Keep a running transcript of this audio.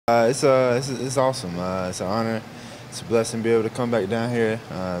It's awesome. It's an honor. It's a blessing to be able to come back down here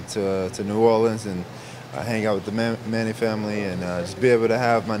to New Orleans and hang out with the Manning family and just be able to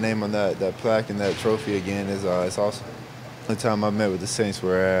have my name on that plaque and that trophy again is it's awesome. The time I met with the Saints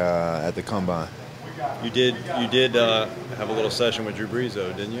were at the Combine. You did have a little session with Drew Brees,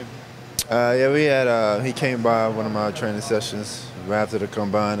 though, didn't you? Yeah, we had. He came by one of my training sessions right after the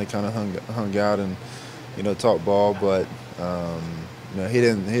Combine and kind of hung out and talked ball, but. He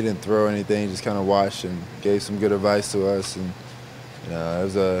didn't throw anything. He just kind of watched and gave some good advice to us, and it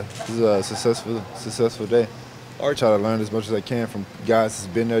was a successful day. I try to learn as much as I can from guys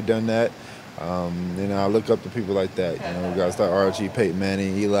that's been there, done that. I look up to people like that. Guys like Archie, Peyton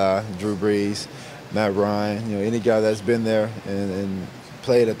Manning, Eli, Drew Brees, Matt Ryan. Any guy that's been there and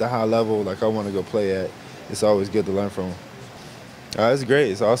played at the high level like I want to go play at. It's always good to learn from them. It's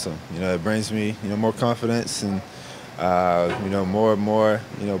great. It's awesome. It brings me more confidence and. More and more,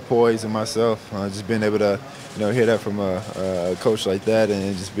 poise in myself. Just being able to, hear that from a coach like that,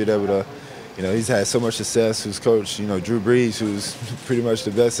 and just being able to, he's had so much success. Who's coach, Drew Brees, who's pretty much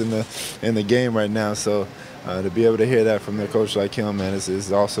the best in the game right now. So to be able to hear that from a coach like him, man,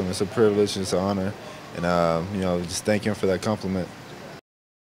 it's awesome. It's a privilege. It's an honor, and just thank him for that compliment.